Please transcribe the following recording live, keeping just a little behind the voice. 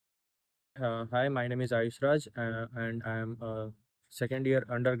Hi, my name is Ayush Raj, and I am a second year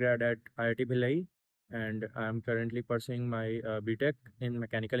undergrad at IIT Bhilai, and I am currently pursuing my BTech in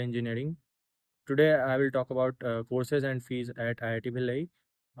mechanical engineering. Today, I will talk about courses and fees at IIT Bhilai.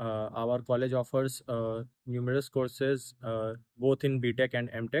 Our college offers numerous courses, both in BTech and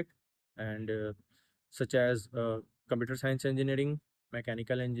MTech, and such as computer science engineering,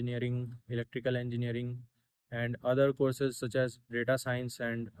 mechanical engineering, electrical engineering, and other courses such as data science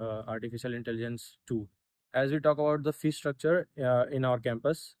and artificial intelligence too. As we talk about the fee structure in our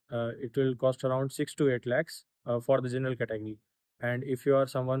campus, it will cost around 6 to 8 lakhs for the general category. And if you are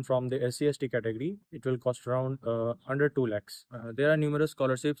someone from the SC/ST category, it will cost around under 2 lakhs. There are numerous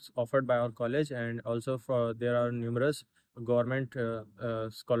scholarships offered by our college, and also there are numerous government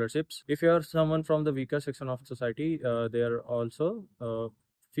scholarships. If you are someone from the weaker section of society, there are also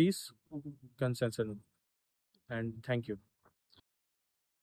fees concession. And thank you.